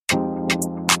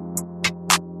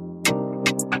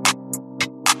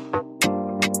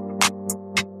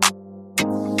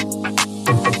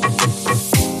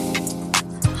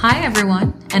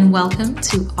everyone, and welcome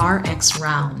to RX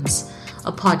Rounds,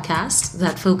 a podcast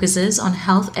that focuses on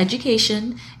health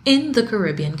education in the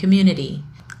Caribbean community.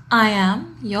 I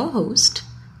am your host,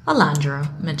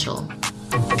 Alandra Mitchell.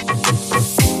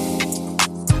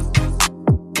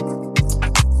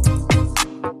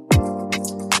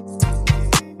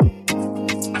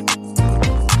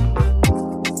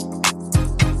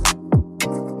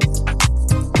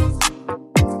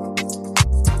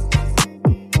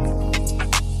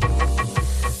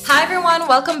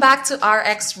 Welcome back to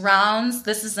RX Rounds.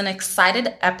 This is an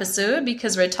excited episode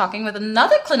because we're talking with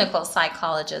another clinical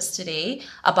psychologist today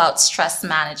about stress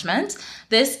management.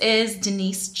 This is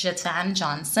Denise Jatan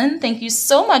Johnson. Thank you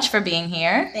so much for being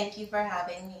here. Thank you for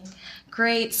having me.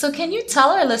 Great. So can you tell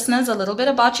our listeners a little bit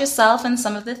about yourself and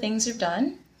some of the things you've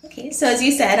done? Okay, so as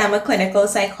you said, I'm a clinical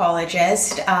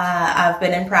psychologist. I've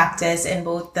been in practice in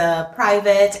both the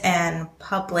private and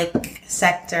public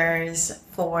sectors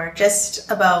for just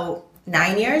about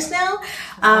 9 years now.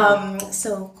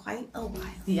 So quite a while.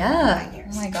 Yeah. 9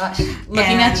 years. Oh my gosh.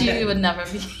 Looking at you would never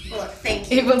be thank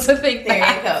you. able to think there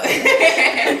that.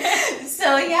 You go.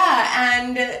 So yeah,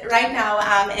 and right now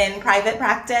I'm in private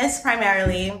practice,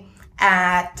 primarily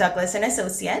at Douglas and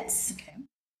Associates. Okay.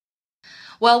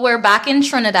 Well, we're back in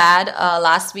Trinidad.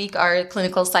 Last week, our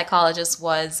clinical psychologist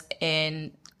was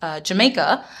in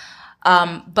Jamaica.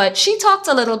 But she talked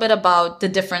a little bit about the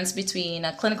difference between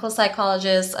a clinical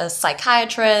psychologist, a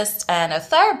psychiatrist, and a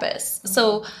therapist.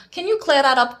 So can you clear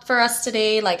that up for us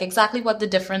today? Like exactly what the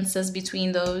difference is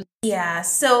between those? Yeah.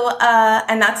 So,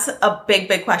 and that's a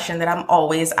big question that I'm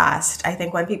always asked. I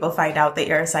think when people find out that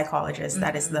you're a psychologist,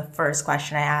 that is the first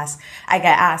question I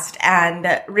get asked.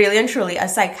 And really and truly, a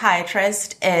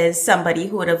psychiatrist is somebody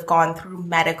who would have gone through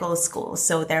medical school.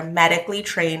 So they're medically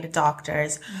trained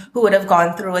doctors who would have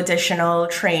gone through additional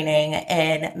training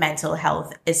in mental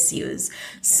health issues.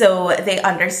 So they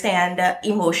understand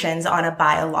emotions on a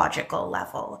biological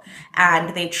level,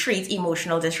 and they treat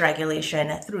emotional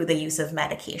dysregulation through the use of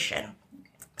medication.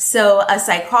 So a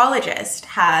psychologist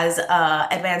has an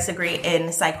advanced degree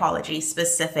in psychology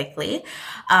specifically.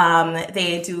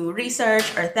 They do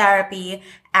research or therapy,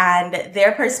 and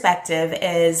their perspective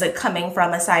is coming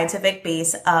from a scientific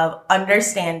base of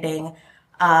understanding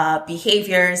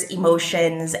behaviors,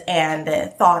 emotions,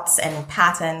 and thoughts and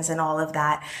patterns and all of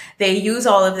that. They use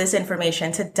all of this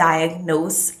information to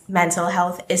diagnose mental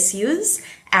health issues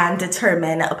and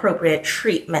determine appropriate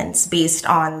treatments based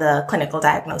on the clinical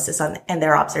diagnosis and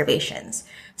their observations.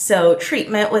 So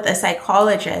treatment with a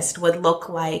psychologist would look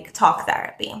like talk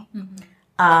therapy.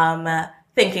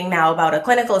 Thinking now about a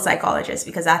clinical psychologist,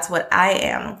 because that's what I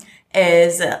am,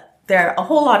 is there are a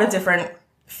whole lot of different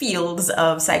fields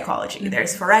of psychology.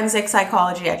 There's forensic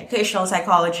psychology, educational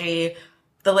psychology,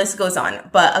 the list goes on.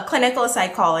 But a clinical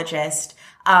psychologist,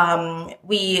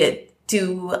 we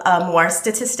do a more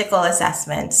statistical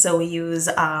assessment. So we use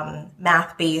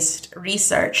math-based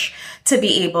research to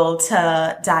be able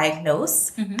to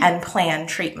diagnose and plan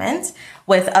treatment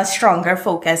with a stronger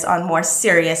focus on more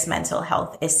serious mental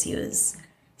health issues.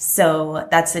 So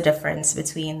that's the difference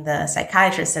between the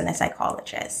psychiatrist and the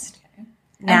psychologist.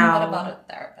 Now, and what about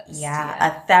a therapist?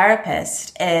 Yeah, a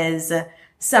therapist is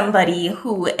somebody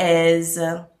who is,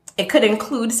 it could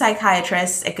include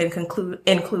psychiatrists, it could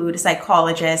include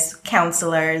psychologists,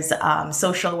 counselors,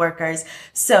 social workers.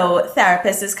 So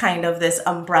therapist is kind of this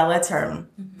umbrella term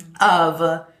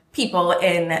of people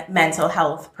in mental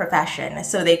health profession.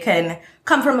 So they can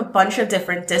come from a bunch of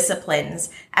different disciplines,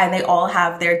 and they all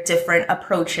have their different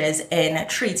approaches in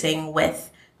treating with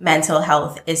mental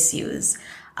health issues.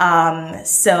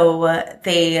 So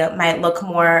they might look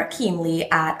more keenly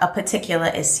at a particular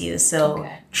issue. So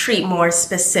treat more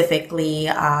specifically,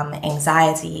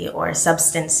 anxiety or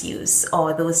substance use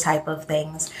or those type of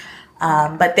things.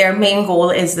 But their main goal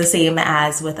is the same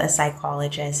as with a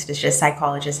psychologist. It's just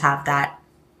psychologists have that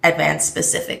advanced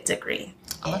specific degree.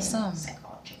 Awesome.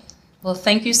 Psychology. Well,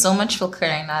 thank you so much for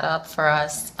clearing that up for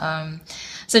us.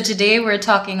 So today we're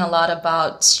talking a lot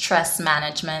about stress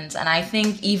management. And I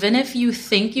think even if you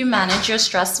think you manage your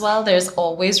stress well, there's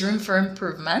always room for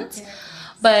improvement. Yeah.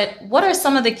 But what are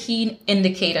some of the key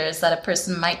indicators that a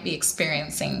person might be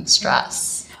experiencing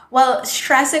stress? Well,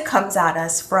 stress, it comes at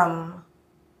us from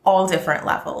all different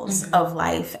levels of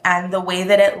life. And the way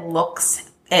that it looks,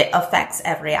 it affects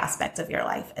every aspect of your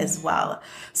life as well.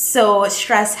 So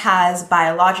stress has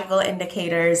biological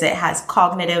indicators, it has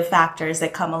cognitive factors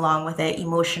that come along with it,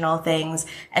 emotional things,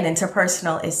 and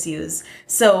interpersonal issues.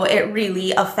 So it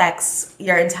really affects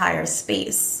your entire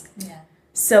space. Yeah.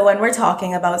 So when we're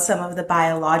talking about some of the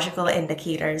biological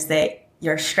indicators that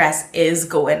your stress is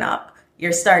going up,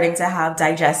 you're starting to have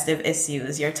digestive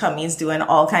issues. Your tummy's doing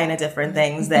all kind of different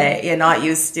things that you're not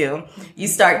used to. You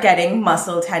start getting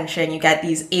muscle tension. You get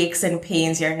these aches and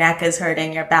pains. Your neck is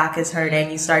hurting. Your back is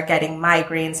hurting. You start getting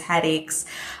migraines, headaches,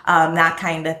 that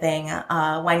kind of thing.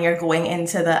 When you're going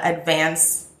into the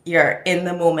advanced, you're in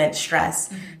the moment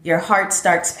stress, your heart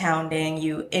starts pounding,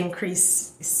 you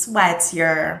increase sweats,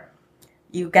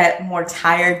 you get more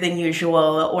tired than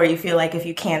usual, or you feel like if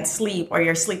you can't sleep or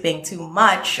you're sleeping too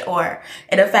much, or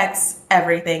it affects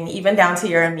everything, even down to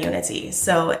your immunity.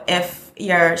 So if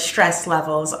your stress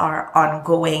levels are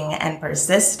ongoing and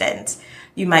persistent,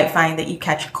 you might find that you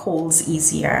catch colds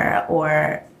easier,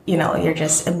 or, your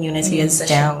just immunity is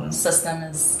down. System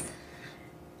is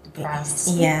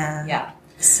depressed. Yeah.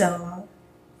 So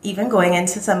even going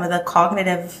into some of the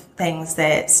cognitive things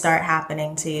that start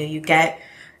happening to you, you get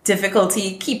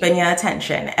difficulty keeping your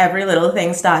attention. Every little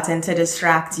thing starting to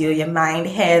distract you. Your mind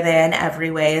here, there, and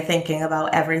everywhere, thinking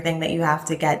about everything that you have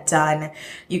to get done.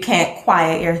 You can't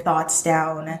quiet your thoughts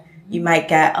down. You might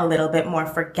get a little bit more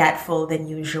forgetful than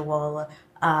usual.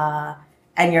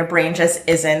 And your brain just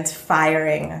isn't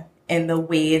firing in the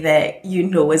way that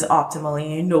is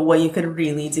optimal and what you could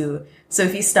really do. So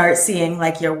if you start seeing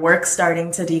like your work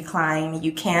starting to decline,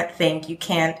 you can't think, you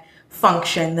can't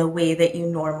function the way that you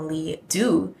normally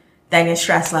do, then your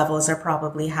stress levels are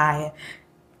probably high.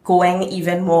 Going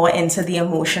even more into the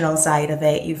emotional side of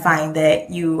it, you find that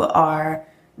you are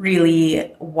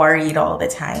really worried all the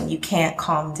time. You can't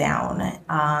calm down.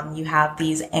 You have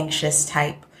these anxious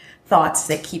type thoughts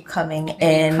that keep coming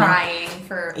in. Crying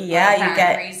for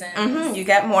you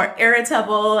get more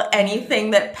irritable.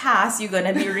 Anything that pass, you're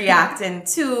gonna be reacting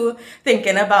to,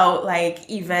 thinking about like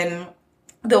even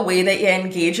the way that you're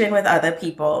engaging with other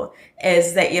people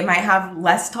is that you might have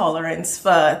less tolerance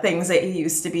for things that you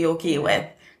used to be okay with.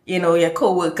 Your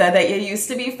coworker that you used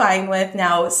to be fine with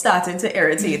now starting to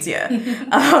irritate you.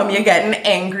 You're getting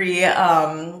angry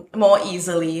more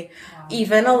easily. Wow.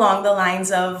 Even along the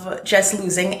lines of just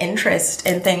losing interest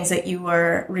in things that you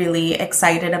were really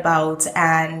excited about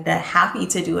and happy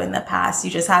to do in the past.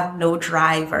 You just have no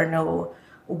drive or no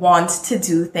want to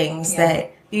do things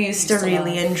that you used to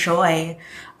really enjoy.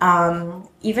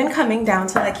 Even coming down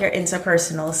to like your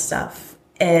interpersonal stuff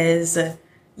is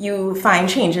you find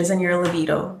changes in your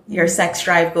libido. Your sex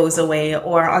drive goes away,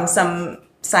 or on some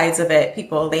sides of it,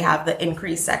 they have the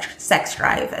increased sex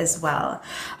drive as well.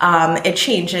 It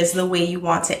changes the way you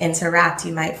want to interact.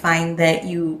 You might find that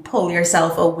you pull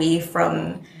yourself away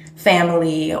from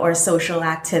family or social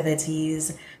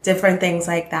activities, different things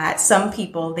like that. Some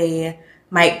people, they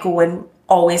might go and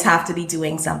always have to be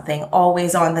doing something,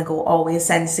 always on the go, always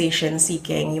sensation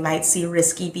seeking. You might see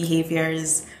risky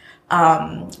behaviors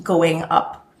going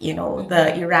up,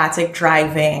 the erratic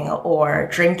driving or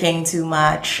drinking too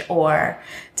much or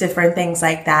different things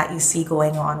like that you see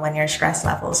going on when your stress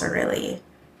levels are really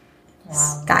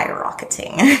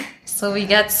skyrocketing. So we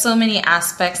get so many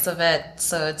aspects of it.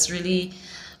 So it's really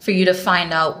for you to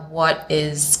find out what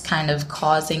is kind of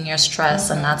causing your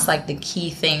stress, and that's like the key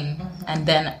thing, and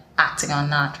then acting on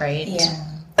that, right? Yeah.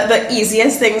 The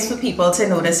easiest things for people to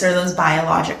notice are those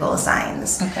biological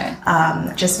signs. Okay.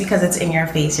 Just because it's in your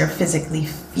face, you're physically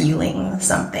feeling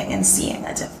something and seeing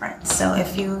a difference. So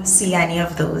if you see any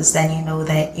of those, then you know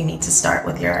that you need to start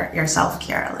with your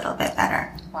self-care a little bit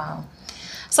better. Wow.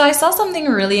 So I saw something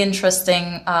really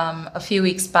interesting a few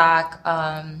weeks back,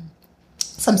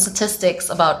 some statistics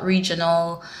about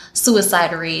regional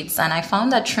suicide rates, and I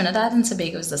found that Trinidad and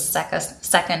Tobago is the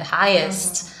second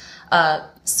highest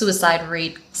suicide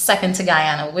rate, second to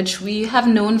Guyana, which we have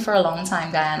known for a long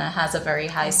time. Guyana has a very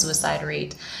high suicide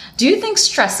rate. Do you think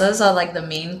stresses are like the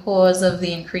main cause of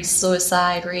the increased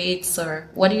suicide rates, or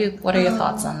what are your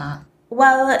thoughts on that?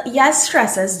 Well, yes,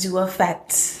 stresses do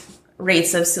affect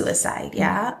rates of suicide,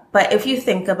 yeah. But if you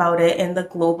think about it in the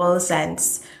global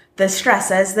sense, the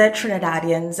stresses that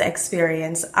Trinidadians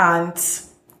experience aren't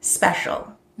special.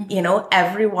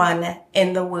 Everyone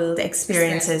in the world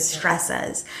experiences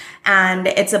stresses. And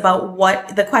it's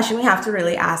about the question we have to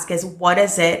really ask is, what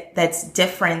is it that's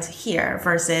different here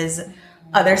versus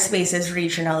other spaces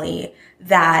regionally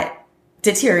that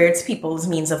deteriorates people's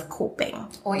means of coping?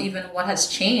 Or even what has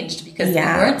changed, because we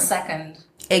weren't second.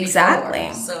 Exactly.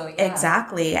 Before, so,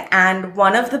 Exactly. And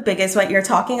one of the biggest, what you're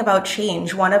talking about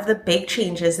change, one of the big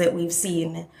changes that we've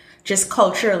seen just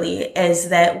culturally is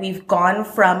that we've gone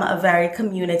from a very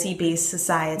community-based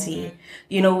society.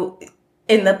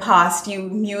 In the past, you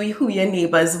knew who your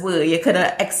neighbors were. You could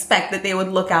expect that they would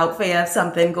look out for you if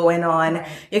something going on. Right.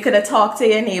 You could have talked to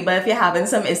your neighbor if you're having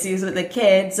some issues with the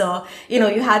kids, or,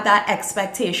 you had that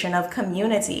expectation of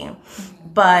community.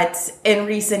 But in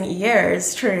recent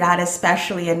years, Trinidad,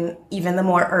 especially in even the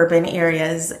more urban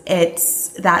areas, it's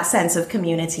that sense of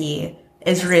community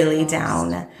is really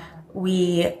down.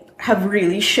 We have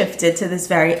really shifted to this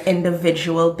very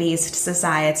individual-based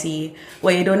society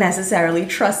where you don't necessarily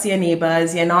trust your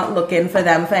neighbors. You're not looking for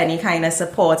them for any kind of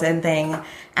support and thing.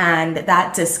 And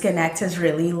that disconnect has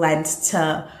really lent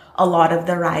to a lot of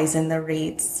the rise in the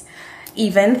rates.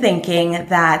 Even thinking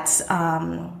that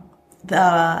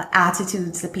the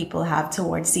attitudes that people have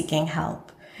towards seeking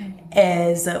help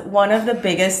is one of the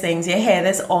biggest things. You hear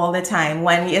this all the time.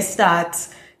 When you start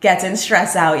getting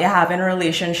stressed out, you're having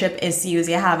relationship issues,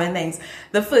 you're having things,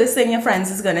 the first thing your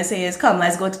friends is going to say is, come,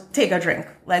 let's go take a drink.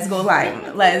 Let's go lime.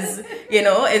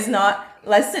 It's not,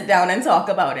 let's sit down and talk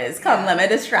about it. It's, come, let me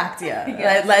distract you.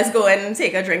 Let's go and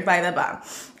take a drink by the bar.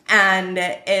 And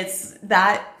it's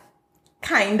that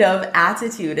kind of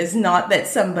attitude is not that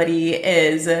somebody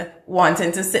is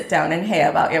wanting to sit down and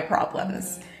hear about your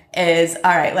problems. Is,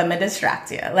 all right, let me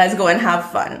distract you. Let's go and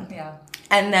have fun. Yeah.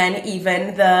 And then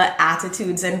even the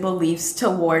attitudes and beliefs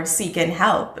towards seeking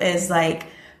help is like,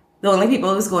 the only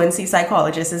people who's going to see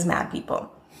psychologists is mad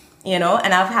people, And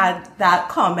I've had that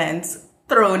comment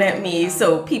thrown at me.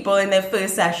 So people in their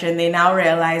first session, they now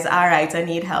realize, all right, I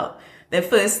need help. The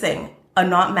first thing, are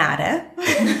not mad.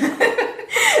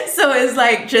 So it's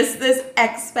like just this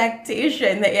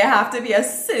expectation that you have to be a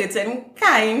certain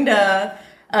kind of,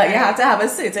 you have to have a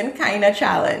certain kind of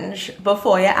challenge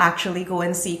before you actually go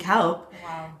and seek help.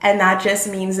 And that just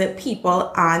means that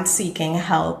people aren't seeking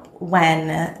help when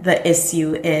the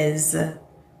issue is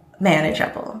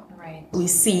manageable. Right. We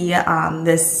see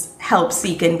this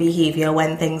help-seeking behavior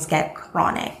when things get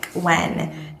chronic,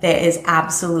 when there is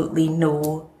absolutely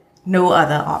no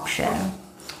other option.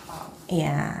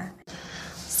 Yeah.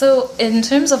 So in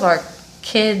terms of our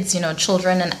kids,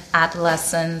 children and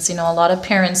adolescents, a lot of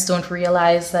parents don't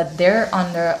realize that they're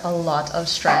under a lot of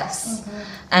stress.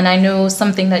 And I know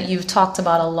something that you've talked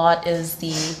about a lot is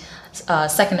the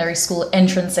secondary school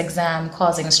entrance exam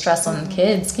causing stress on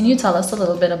kids. Can you tell us a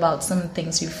little bit about some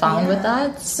things you found with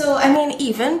that? So,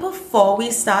 even before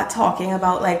we start talking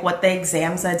about like what the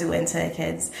exams are doing to the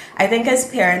kids, I think as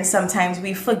parents, sometimes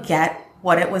we forget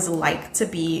what it was like to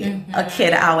be a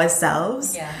kid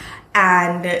ourselves. Yeah.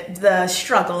 And the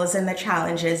struggles and the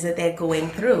challenges that they're going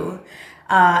through.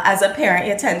 As a parent,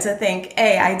 you tend to think,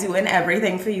 hey, I'm doing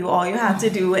everything for you. All you have to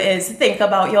do is think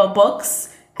about your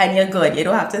books and you're good. You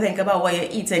don't have to think about what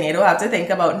you're eating. You don't have to think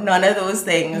about none of those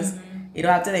things. You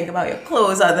don't have to think about your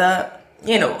clothes or the,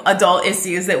 adult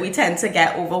issues that we tend to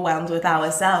get overwhelmed with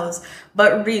ourselves.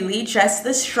 But really just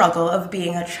the struggle of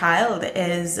being a child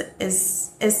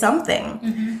is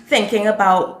something. Thinking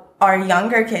about our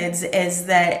younger kids is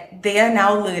that they are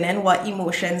now learning what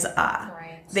emotions are.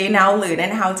 Right. They're now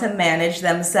learning how to manage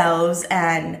themselves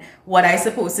and what I'm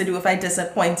supposed to do if I'm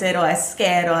disappointed or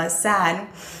scared or sad.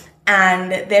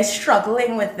 And they're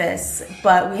struggling with this,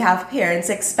 but we have parents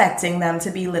expecting them to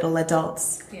be little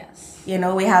adults. Yes.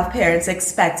 We have parents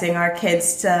expecting our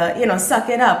kids to, suck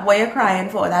it up. What are you crying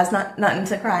for? That's nothing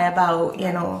to cry about,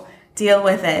 deal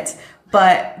with it.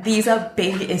 But these are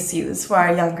big issues for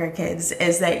our younger kids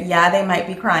is that, they might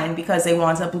be crying because they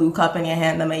want a blue cup and you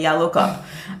hand them a yellow cup.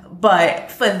 But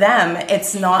for them,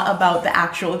 it's not about the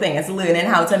actual thing. It's learning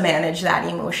how to manage that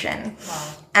emotion. Wow.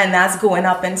 And that's going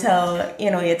up until,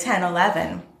 you're 10,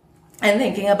 11. And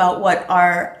thinking about what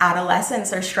our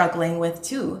adolescents are struggling with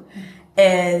too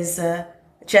is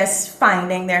just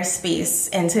finding their space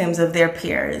in terms of their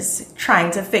peers,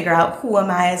 trying to figure out who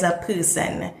am I as a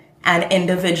person, and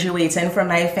individuating from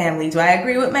my family. Do I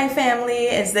agree with my family?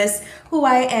 Is this who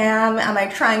I am? Am I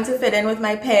trying to fit in with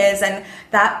my peers? And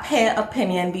that peer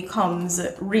opinion becomes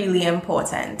really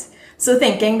important. So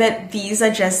thinking that these are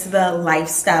just the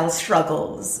lifestyle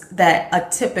struggles that a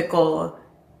typical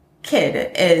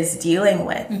kid is dealing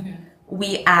with,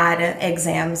 we add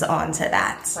exams onto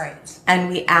that. Right. And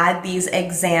we add these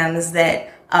exams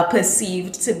that are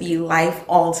perceived to be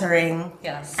life-altering.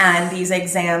 Yes. And these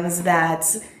exams that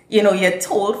you're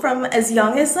told from as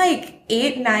young as like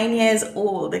 8, 9 years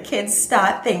old, the kids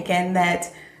start thinking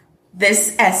that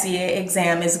this SEA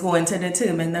exam is going to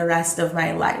determine the rest of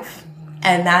my life.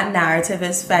 And that narrative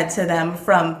is fed to them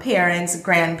from parents,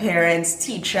 grandparents,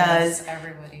 teachers,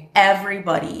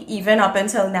 everybody. Even up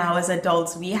until now as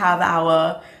adults, we have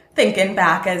our thinking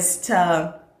back as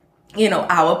to,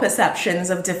 our perceptions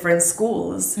of different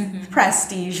schools,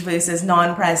 prestige versus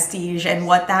non-prestige, and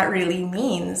what that really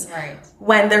means. Right.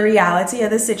 When the reality of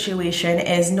the situation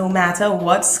is no matter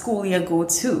what school you go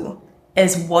to,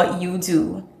 is what you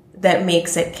do that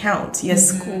makes it count. Your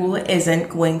school isn't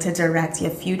going to direct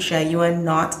your future. You are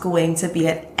not going to be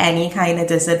at any kind of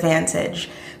disadvantage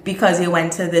because you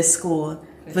went to this school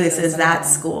versus that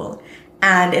school.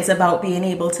 And it's about being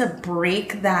able to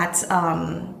break that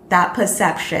that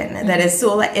perception that is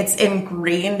so, it's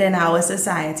ingrained in our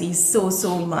society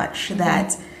so much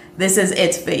that this is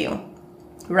it for you.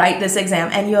 Write this exam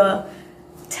and you're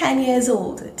 10 years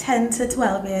old, 10 to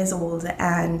 12 years old,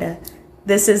 and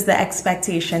this is the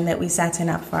expectation that we're setting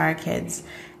up for our kids.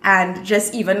 And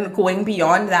just even going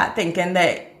beyond that, thinking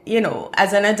that, you know,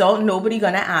 as an adult, nobody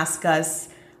gonna ask us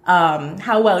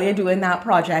how well you're doing that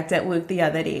project at work the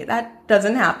other day. That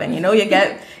doesn't happen. You know, you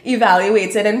get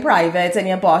evaluated in private and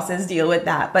your bosses deal with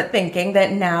that. But thinking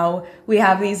that now we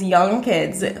have these young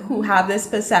kids who have this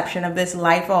perception of this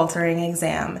life-altering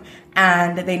exam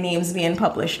and their names being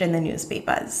published in the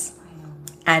newspapers.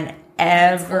 And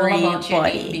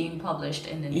everybody being published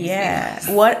in the newspapers.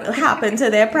 Yeah. What happened to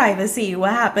their privacy?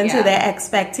 What happened to their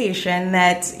expectation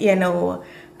that, you know,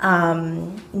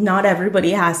 not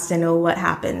everybody has to know what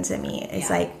happened to me. It's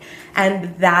like,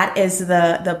 and that is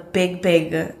the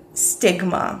big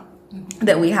stigma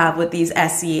that we have with these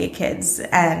SEA kids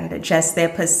and just their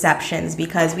perceptions,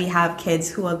 because we have kids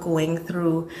who are going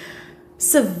through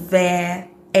severe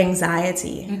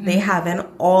anxiety. They having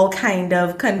all kind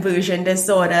of conversion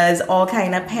disorders, all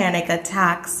kind of panic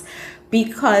attacks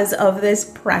because of this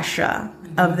pressure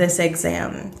of this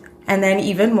exam. And then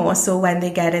even more so when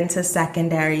they get into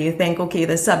secondary, you think, okay,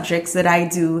 the subjects that I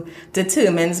do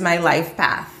determines my life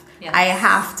path. Yes. I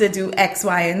have to do X,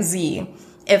 Y, and Z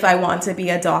if I want to be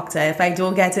a doctor. If I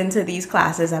don't get into these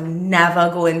classes, I'm never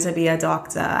going to be a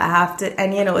doctor. I have to,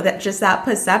 and you know, that just that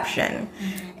perception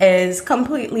is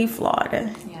completely flawed.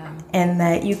 And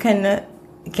that you can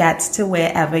get to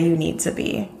wherever you need to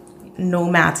be, no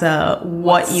matter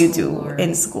what you do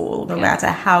in school, no matter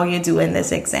how you do in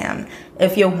this exam.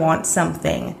 If you want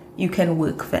something, you can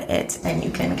work for it and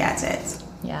you can get it.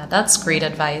 Yeah, that's great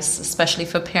advice, especially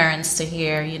for parents to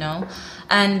hear, you know.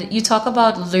 And you talk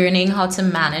about learning how to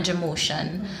manage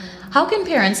emotion. How can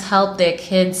parents help their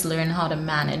kids learn how to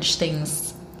manage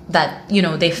things that, you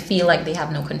know, they feel like they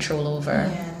have no control over?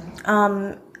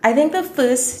 I think the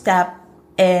first step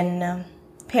in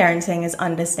parenting is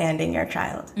understanding your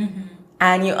child.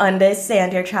 And you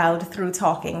understand your child through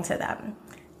talking to them.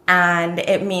 And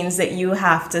it means that you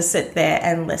have to sit there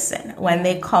and listen. When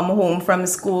they come home from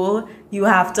school, you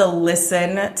have to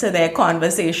listen to their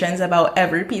conversations about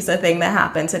every piece of thing that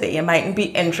happened today. You mightn't be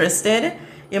interested.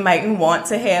 You mightn't want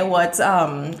to hear what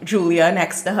Julia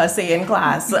next to her say in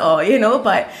class, or, you know,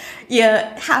 but you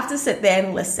have to sit there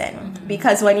and listen.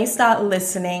 Because when you start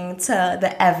listening to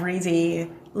the everyday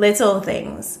little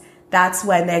things, that's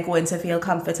when they're going to feel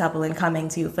comfortable in coming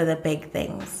to you for the big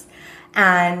things.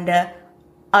 And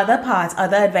other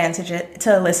advantage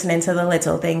to listening to the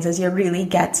little things is you really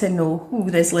get to know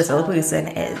who this little person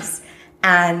is.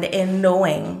 And in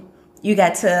knowing, you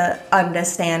get to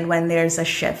understand when there's a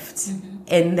shift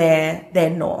in their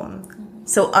norm.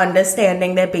 So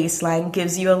understanding their baseline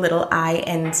gives you a little eye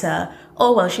into,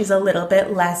 oh, well, she's a little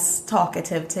bit less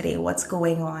talkative today. What's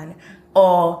going on?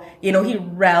 Or, you know, he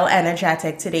real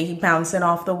energetic today. He bouncing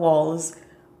off the walls.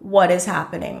 What is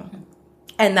happening?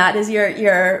 And that is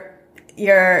your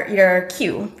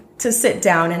cue to sit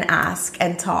down and ask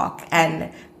and talk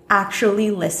and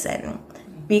actually listen,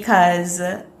 because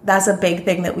that's a big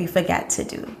thing that we forget to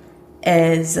do.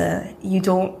 Is you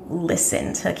don't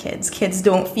listen to kids. Kids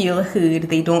don't feel heard.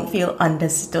 They don't feel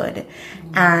understood.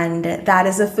 And that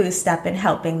is the first step in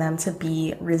helping them to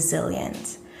be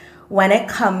resilient. When it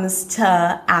comes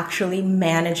to actually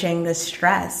managing the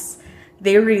stress,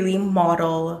 they really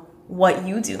model what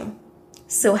you do.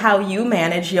 So how you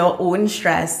manage your own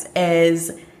stress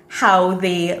is how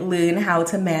they learn how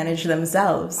to manage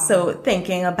themselves. So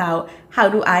thinking about, how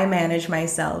do I manage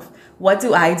myself? What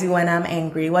do I do when I'm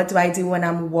angry? What do I do when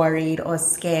I'm worried or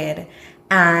scared?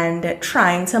 And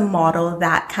trying to model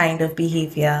that kind of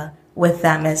behavior with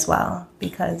them as well,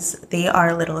 because they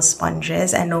are little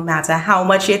sponges, and no matter how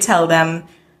much you tell them,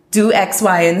 do X,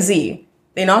 Y, and Z,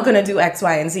 they're not going to do X,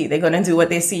 Y, and Z. They're going to do what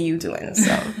they see you doing.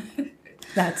 So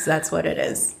that's what it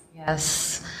is.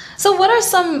 Yes. So what are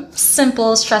some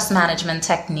simple stress management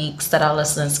techniques that our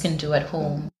listeners can do at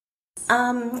home?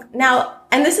 Now,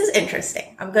 and this is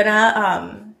interesting. I'm going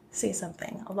to say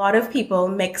something. A lot of people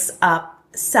mix up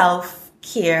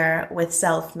self-care with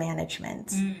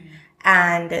self-management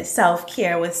and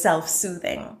self-care with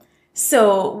self-soothing.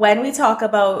 So when we talk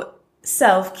about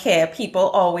self-care, people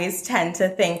always tend to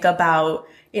think about,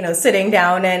 you know, sitting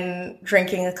down and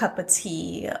drinking a cup of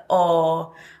tea,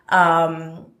 or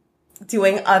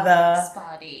doing other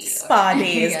spa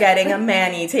days, getting a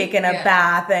mani, taking a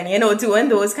bath, and, doing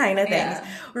those kind of things. Yeah.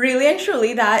 Really and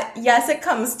truly that, yes, it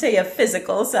comes to your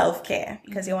physical self-care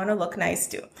because you want to look nice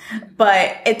too.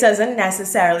 But it doesn't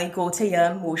necessarily go to your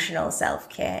emotional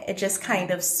self-care. It just kind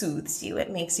of soothes you.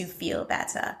 It makes you feel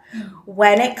better.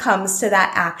 When it comes to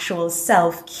that actual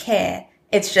self-care,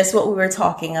 it's just what we were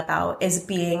talking about, is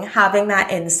having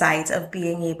that insight of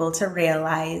being able to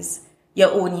realize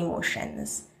your own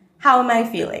emotions. How am I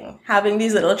feeling? Having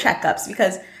these little checkups,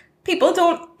 because people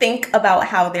don't think about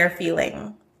how they're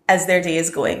feeling as their day is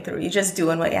going through. You're just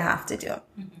doing what you have to do.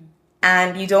 Mm-hmm.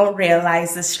 And you don't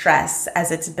realize the stress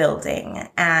as it's building.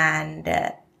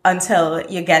 And until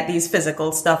you get these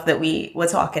physical stuff that we were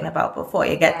talking about before,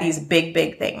 you get these big,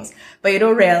 big things, but you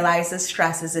don't realize the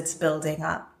stress as it's building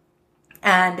up.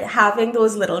 And having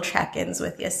those little check-ins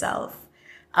with yourself.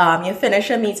 You finish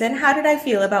a meeting. How did I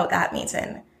feel about that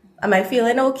meeting? Am I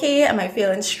feeling okay? Am I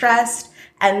feeling stressed?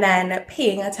 And then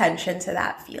paying attention to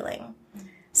that feeling.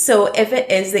 So if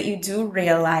it is that you do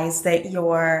realize that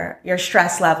your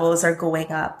stress levels are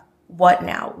going up, what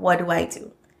now? What do I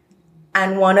do?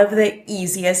 And one of the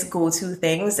easiest go-to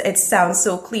things, it sounds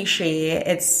so cliche,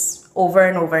 it's over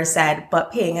and over said,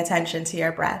 but paying attention to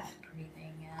your breath.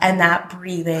 And that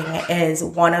breathing is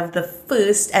one of the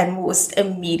first and most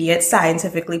immediate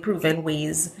scientifically proven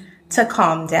ways to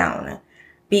calm down.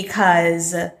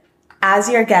 Because as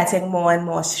you're getting more and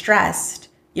more stressed,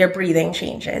 your breathing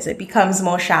changes. It becomes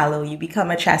more shallow. You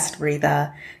become a chest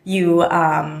breather. You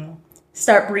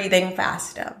start breathing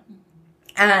faster.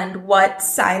 And what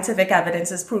scientific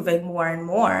evidence is proving more and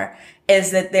more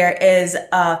is that there is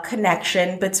a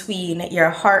connection between your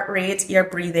heart rate, your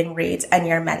breathing rate, and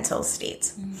your mental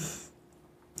state.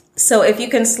 So if you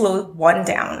can slow one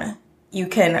down, you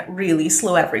can really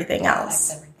slow everything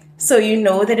else. So you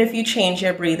know that if you change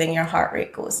your breathing, your heart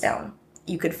rate goes down.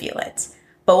 You could feel it.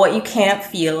 But what you can't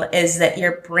feel is that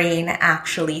your brain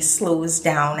actually slows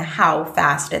down how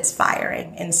fast it's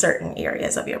firing in certain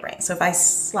areas of your brain. So if I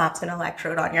slapped an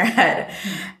electrode on your head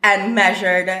and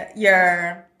measured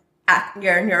your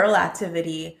neural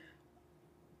activity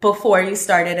before you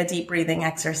started a deep breathing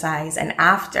exercise and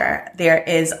after, there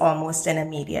is almost an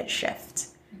immediate shift.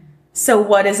 So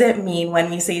what does it mean when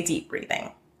we say deep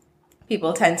breathing?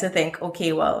 People tend to think,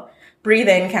 okay, well, breathe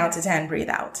in, count to 10, breathe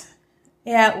out.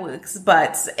 Yeah, it works,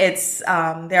 but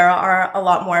there are a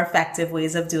lot more effective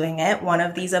ways of doing it. One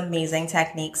of these amazing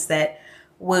techniques that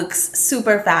works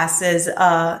super fast is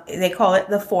they call it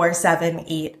the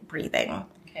 4-7-8 breathing.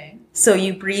 Okay. So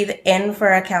you breathe in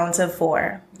for a count of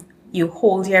 4, you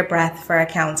hold your breath for a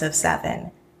count of 7,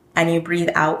 and you breathe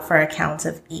out for a count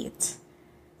of 8.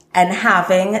 And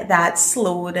having that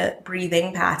slowed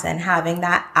breathing pattern, having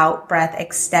that out breath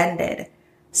extended,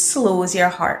 slows your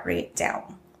heart rate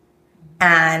down.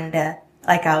 And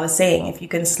like I was saying, if you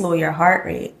can slow your heart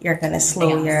rate, you're going to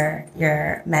slow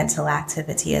your mental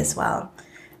activity as well.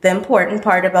 The important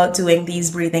part about doing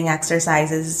these breathing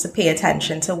exercises is to pay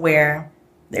attention to where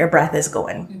your breath is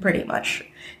going, pretty much.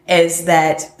 Is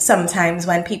that sometimes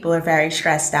when people are very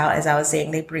stressed out, as I was saying,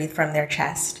 they breathe from their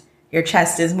chest. Your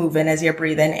chest is moving as you're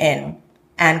breathing in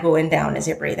and going down as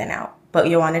you're breathing out. But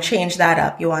you want to change that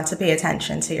up. You want to pay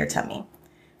attention to your tummy.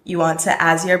 You want to,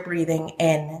 as you're breathing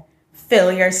in,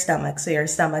 fill your stomach. So your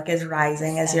stomach is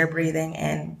rising as you're breathing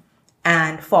in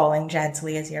and falling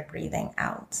gently as you're breathing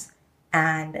out.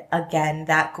 And again,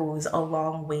 that goes a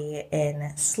long way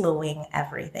in slowing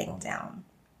everything down.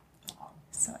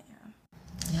 So,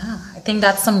 yeah, I think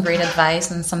that's some great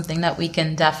advice and something that we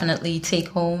can definitely take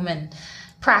home and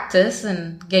practice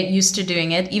and get used to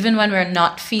doing it. Even when we're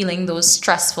not feeling those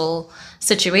stressful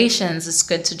situations, it's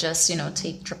good to just,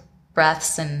 take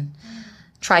breaths and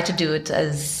try to do it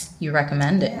as you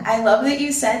recommend it. I love that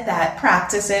you said that.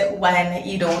 Practice it when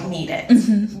you don't need it.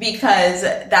 Mm-hmm. Because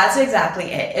that's exactly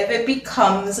it. If it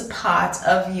becomes part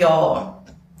of your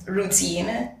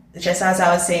routine, just as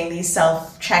I was saying, these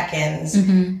self-check-ins,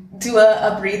 do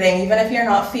a breathing, even if you're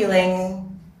not feeling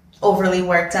overly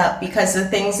worked up, because the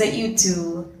things that you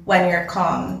do when you're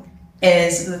calm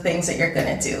is the things that you're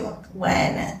going to do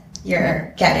when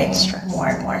you're getting more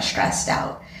and more stressed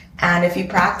out. And if you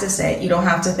practice it, you don't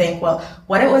have to think, well,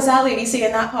 what was that lady saying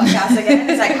in that podcast again?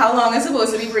 It's like, how long is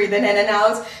supposed to be breathing in and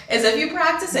out? Is if you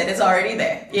practice it, it's already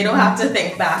there. You don't have to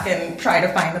think back and try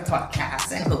to find the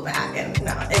podcast and go back. And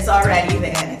no, it's already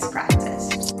there and it's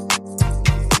practiced.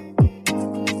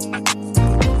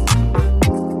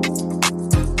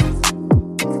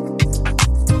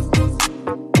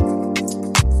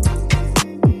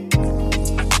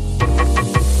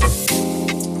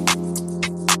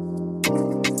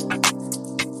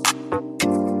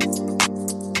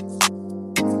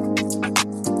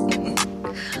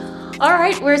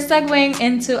 segueing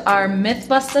into our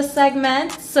Mythbuster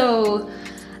segment. So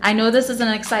I know this is an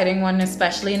exciting one,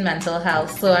 especially in mental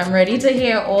health. So I'm ready to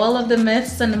hear all of the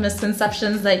myths and the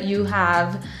misconceptions that you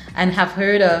have and have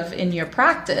heard of in your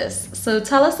practice. So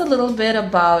tell us a little bit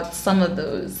about some of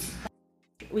those.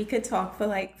 We could talk for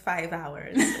like 5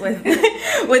 hours with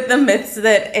with the myths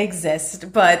that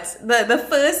exist, but the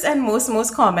first and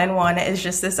most common one is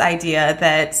just this idea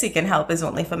that seeking help is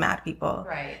only for mad people.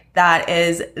 Right. That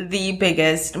is the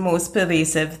biggest, most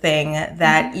pervasive thing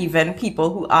that even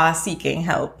people who are seeking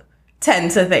help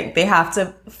tend to think. They have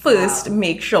to first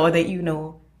make sure that you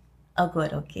know a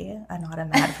good, okay, and not a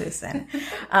mad person.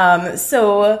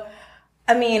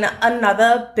 I mean,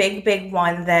 another big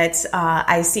one that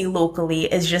I see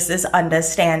locally is just this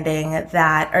understanding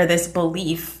that, or this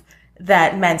belief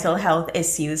that mental health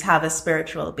issues have a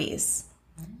spiritual base.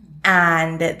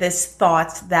 And this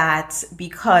thought that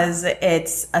because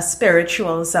it's a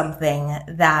spiritual something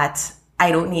that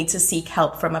I don't need to seek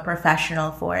help from a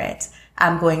professional for it.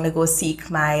 I'm going to go seek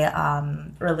my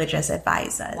religious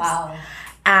advisors. Wow.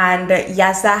 And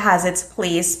yes, that has its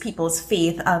place. People's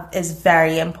faith is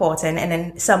very important, and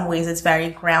in some ways it's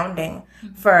very grounding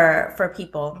for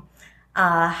people.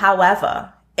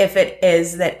 However, if it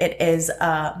is that it is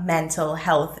a mental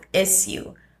health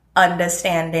issue,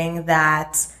 understanding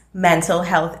that mental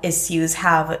health issues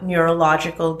have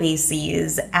neurological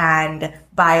bases and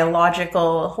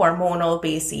biological hormonal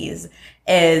bases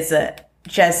is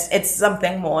just, it's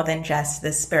something more than just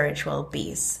the spiritual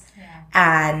base.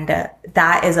 And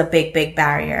that is a big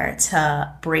barrier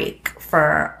to break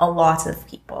for a lot of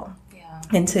people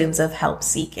in terms of help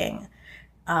seeking.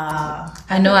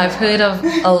 I know I've heard of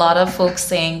a lot of folks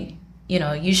saying, you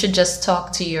know, you should just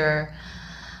talk to your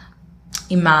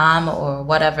imam or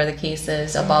whatever the case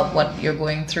is about what you're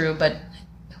going through. But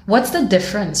what's the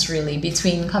difference really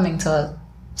between coming to a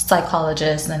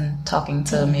psychologist and talking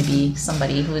to maybe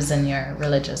somebody who's in your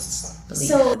religious belief?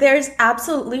 So there's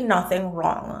absolutely nothing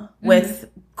wrong with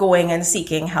going and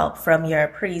seeking help from your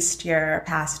priest, your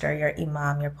pastor, your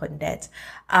imam, your pundit.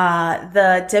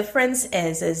 The difference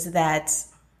is that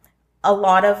a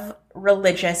lot of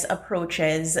religious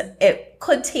approaches, it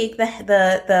could take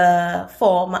the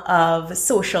form of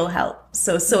social help.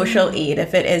 So social aid,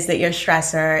 if it is that your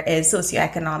stressor is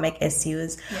socioeconomic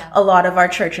issues. A lot of our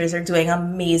churches are doing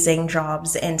amazing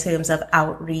jobs in terms of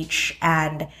outreach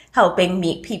and helping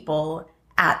meet people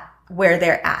at where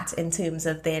they're at in terms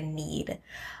of their need.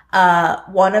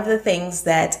 One of the things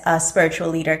that a spiritual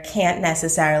leader can't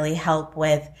necessarily help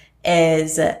with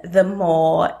is the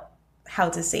more,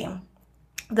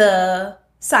 the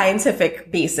scientific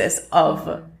basis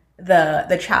of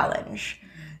the challenge.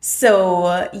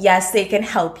 So yes, they can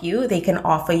help you. They can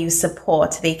offer you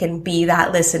support. They can be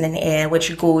that listening ear,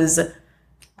 which goes,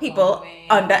 people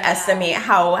underestimate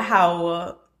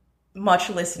how much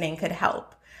listening could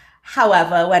help.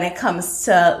 However, when it comes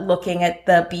to looking at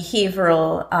the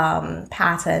behavioral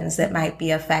patterns that might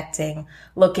be affecting,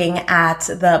 looking at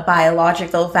the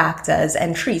biological factors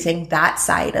and treating that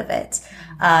side of it,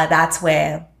 that's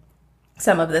where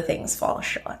some of the things fall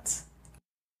short.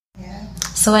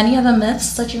 So any other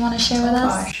myths that you want to share with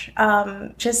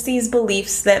us? Just these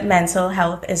beliefs that mental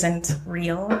health isn't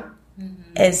real,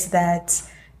 is that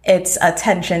it's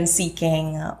attention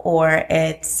seeking, or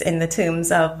it's in the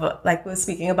terms of, like we were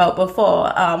speaking about before,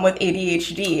 with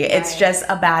ADHD, it's just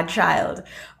a bad child.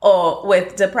 Or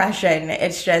with depression,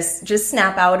 it's just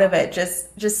snap out of it.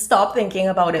 Just stop thinking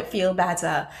about it, feel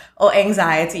better. Or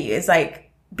anxiety is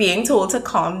like being told to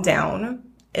calm down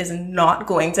is not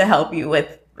going to help you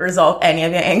with resolve any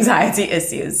of your anxiety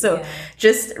issues. So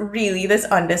just really this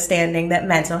understanding that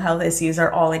mental health issues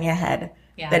are all in your head.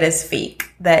 That is fake,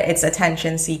 that it's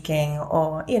attention seeking,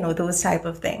 or, you know, those type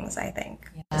of things, I think.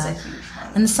 Is a huge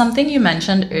one. And something you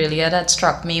mentioned earlier that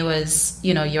struck me was,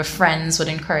 you know, your friends would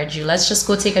encourage you, let's just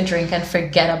go take a drink and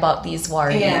forget about these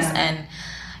worries. And,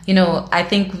 you know, I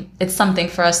think it's something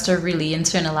for us to really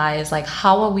internalize, like,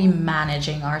 how are we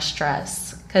managing our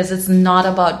stress? Because it's not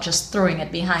about just throwing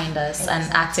it behind us and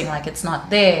acting like it's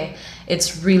not there.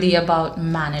 It's really about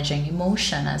managing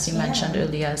emotion, as you mentioned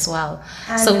earlier as well.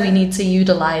 And so we need to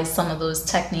utilize some of those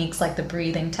techniques, like the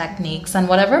breathing techniques and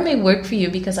whatever may work for you,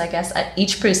 because I guess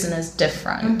each person is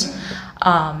different.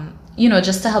 You know,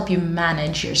 just to help you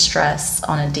manage your stress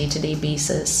on a day-to-day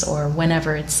basis or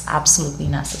whenever it's absolutely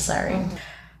necessary.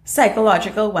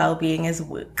 Psychological well-being is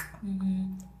work.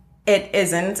 It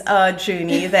isn't a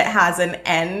journey that has an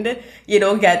end. You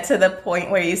don't get to the point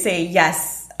where you say,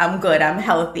 yes, I'm good, I'm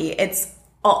healthy. It's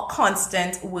a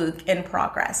constant work in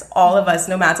progress. All of us,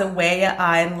 no matter where you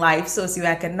are in life,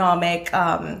 socioeconomic,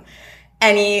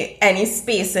 any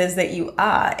spaces that you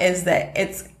are, is that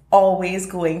it's always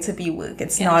going to be work.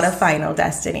 It's not a final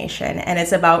destination. And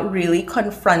it's about really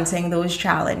confronting those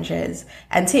challenges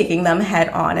and taking them head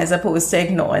on, as opposed to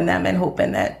ignoring them and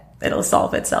hoping that it'll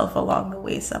solve itself along the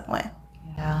way somewhere.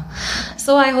 Yeah.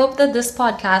 So I hope that this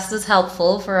podcast is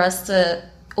helpful for us to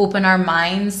open our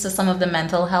minds to some of the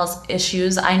mental health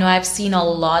issues. I know I've seen a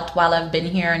lot while I've been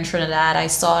here in Trinidad. I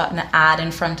saw an ad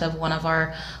in front of one of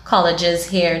our colleges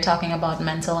here talking about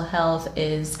mental health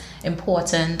is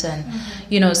important, and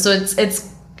so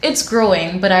it's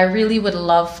growing, but I really would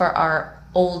love for our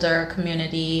older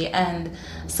community and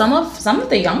some of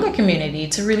the younger community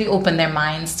to really open their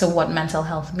minds to what mental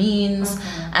health means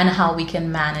and how we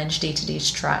can manage day-to-day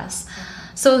stress.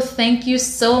 So thank you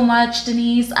so much,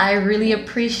 Denise. I really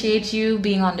appreciate you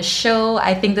being on the show.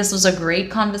 I think this was a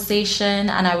great conversation,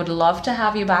 and I would love to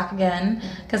have you back again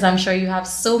because I'm sure you have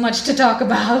so much to talk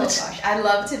about. Oh gosh, I'd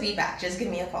love to be back. Just give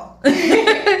me a call.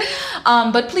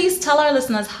 But please tell our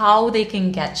listeners how they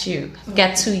can get to you.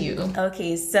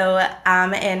 Okay, so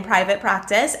I'm in private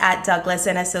practice at Douglas &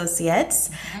 Associates.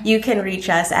 You can reach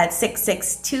us at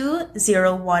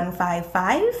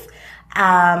 662-0155.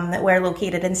 We're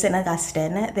located in St.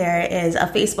 Augustine. There is a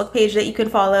Facebook page that you can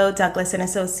follow, Douglas &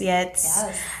 Associates.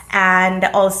 Yes. And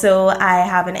also I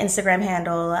have an Instagram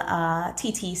handle,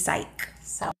 TT Psych.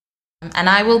 So. And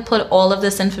I will put all of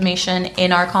this information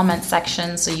in our comment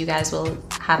section so you guys will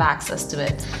have access to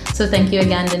it. So thank you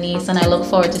again, Denise, and I look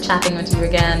forward to chatting with you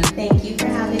again. Thank you for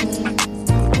having me.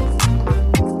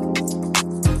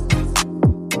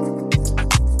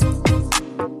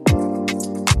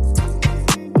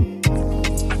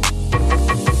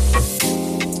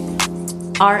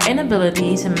 Our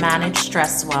inability to manage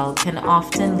stress well can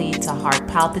often lead to heart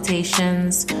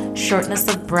palpitations, shortness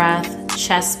of breath,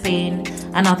 chest pain,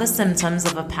 and other symptoms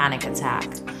of a panic attack.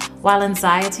 While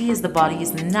anxiety is the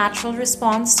body's natural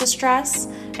response to stress,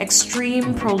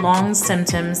 extreme, prolonged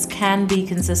symptoms can be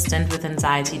consistent with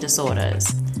anxiety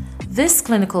disorders. This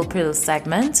Clinical Pill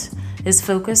segment is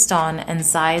focused on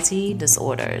anxiety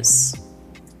disorders.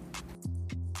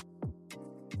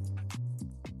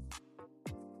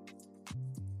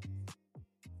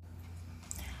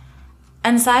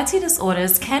 Anxiety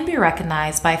disorders can be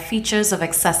recognized by features of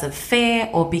excessive fear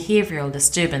or behavioral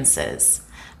disturbances.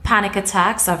 Panic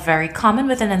attacks are very common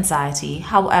within anxiety,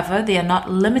 however, they are not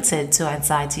limited to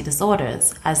anxiety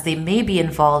disorders, as they may be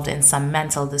involved in some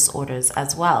mental disorders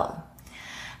as well.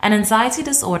 An anxiety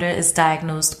disorder is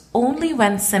diagnosed only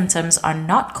when symptoms are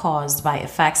not caused by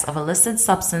effects of illicit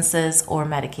substances or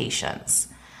medications.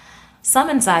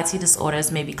 Some anxiety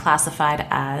disorders may be classified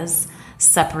as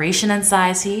separation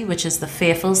anxiety, which is the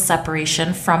fearful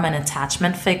separation from an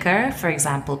attachment figure, for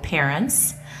example,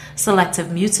 parents. Selective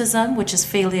mutism, which is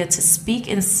failure to speak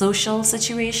in social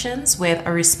situations where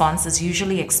a response is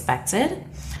usually expected.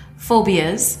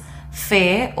 Phobias,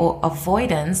 fear or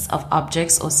avoidance of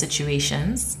objects or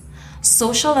situations.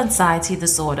 Social anxiety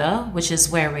disorder, which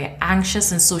is where we're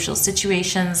anxious in social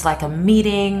situations like a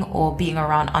meeting or being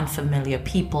around unfamiliar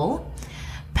people.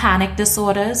 Panic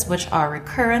disorders, which are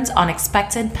recurrent,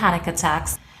 unexpected panic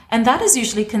attacks, and that is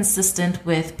usually consistent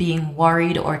with being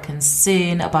worried or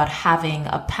concerned about having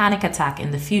a panic attack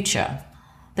in the future.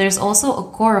 There's also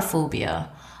agoraphobia,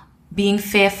 being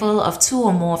fearful of two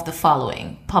or more of the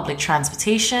following: public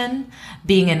transportation,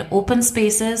 being in open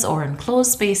spaces or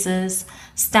enclosed spaces,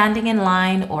 standing in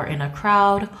line or in a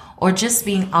crowd, or just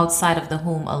being outside of the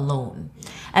home alone.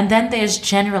 And then there's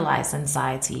generalized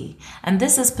anxiety, and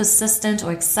this is persistent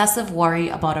or excessive worry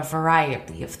about a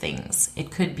variety of things.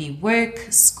 It could be work,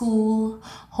 school,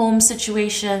 home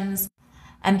situations,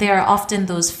 and there are often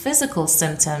those physical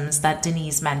symptoms that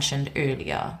Denise mentioned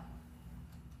earlier.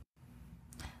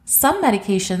 Some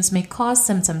medications may cause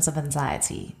symptoms of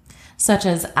anxiety, such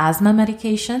as asthma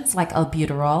medications like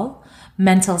albuterol,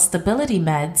 mental stability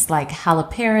meds like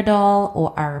haloperidol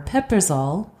or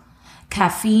aripiprazole,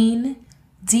 caffeine,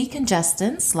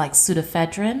 decongestants like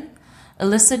pseudoephedrine,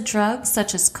 illicit drugs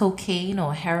such as cocaine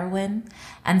or heroin,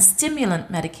 and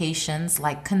stimulant medications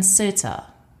like Concerta.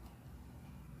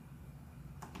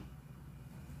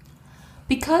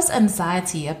 Because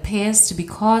anxiety appears to be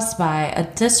caused by a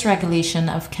dysregulation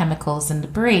of chemicals in the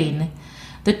brain,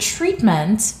 the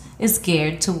treatment is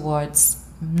geared towards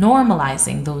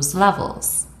normalizing those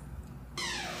levels.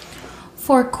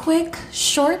 For quick,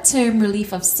 short-term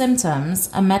relief of symptoms,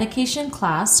 a medication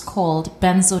class called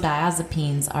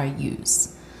benzodiazepines are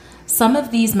used. Some of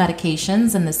these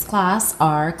medications in this class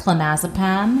are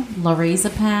clonazepam,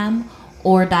 lorazepam,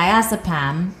 or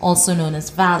diazepam, also known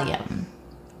as Valium.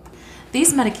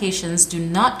 These medications do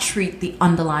not treat the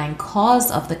underlying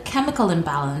cause of the chemical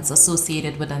imbalance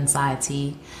associated with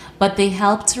anxiety, but they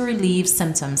help to relieve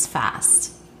symptoms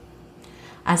fast.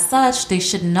 As such, they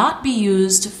should not be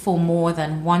used for more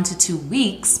than 1 to 2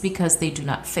 weeks because they do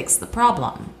not fix the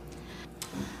problem.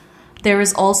 There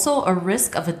is also a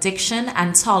risk of addiction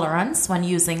and tolerance when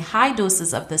using high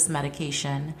doses of this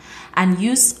medication, and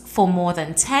use for more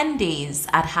than 10 days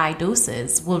at high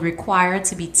doses will require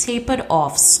to be tapered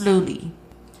off slowly.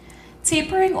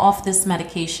 Tapering off this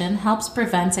medication helps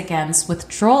prevent against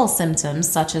withdrawal symptoms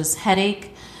such as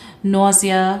headache,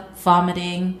 nausea,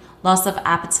 vomiting, loss of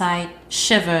appetite,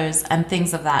 shivers, and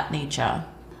things of that nature.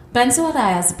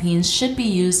 Benzodiazepines should be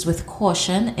used with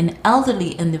caution in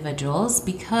elderly individuals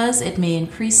because it may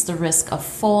increase the risk of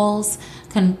falls,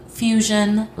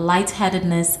 confusion,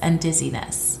 lightheadedness, and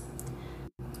dizziness.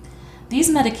 These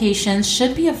medications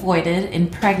should be avoided in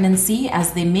pregnancy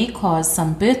as they may cause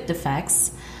some birth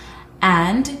defects,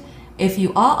 and if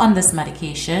you are on this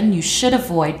medication, you should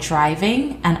avoid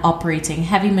driving and operating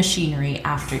heavy machinery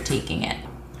after taking it.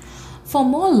 For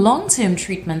more long-term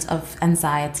treatment of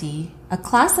anxiety, a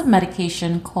class of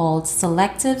medication called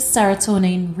selective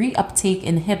serotonin reuptake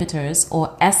inhibitors,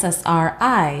 or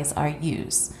SSRIs, are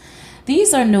used.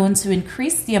 These are known to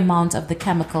increase the amount of the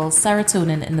chemical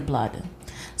serotonin in the blood.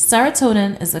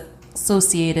 Serotonin is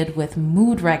associated with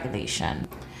mood regulation,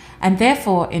 and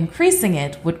therefore increasing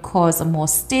it would cause a more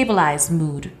stabilized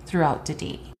mood throughout the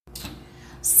day.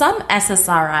 Some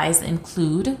SSRIs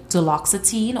include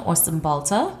duloxetine or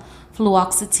Cymbalta,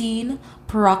 fluoxetine,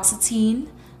 paroxetine,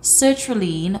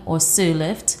 sertraline or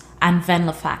Zyrlift, and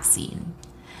venlafaxine.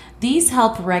 These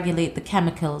help regulate the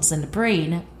chemicals in the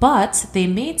brain, but they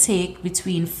may take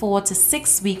between 4 to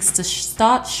 6 weeks to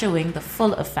start showing the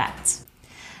full effect.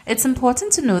 It's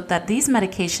important to note that these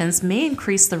medications may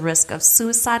increase the risk of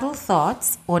suicidal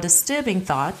thoughts or disturbing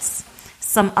thoughts,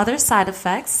 some other side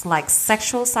effects like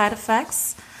sexual side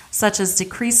effects, such as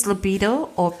decreased libido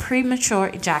or premature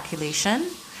ejaculation,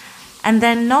 and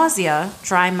then nausea,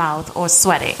 dry mouth, or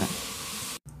sweating.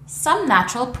 Some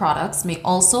natural products may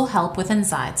also help with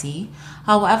anxiety.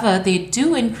 However, they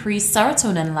do increase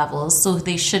serotonin levels, so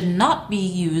they should not be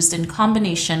used in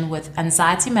combination with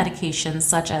anxiety medications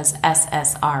such as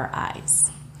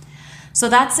SSRIs. So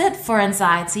that's it for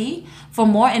anxiety. For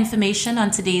more information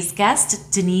on today's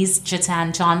guest, Denise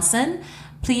Jatan Johnson,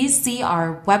 please see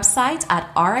our website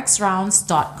at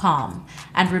rxrounds.com.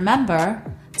 And remember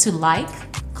to like,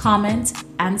 comment,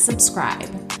 and subscribe.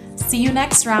 See you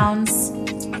next rounds.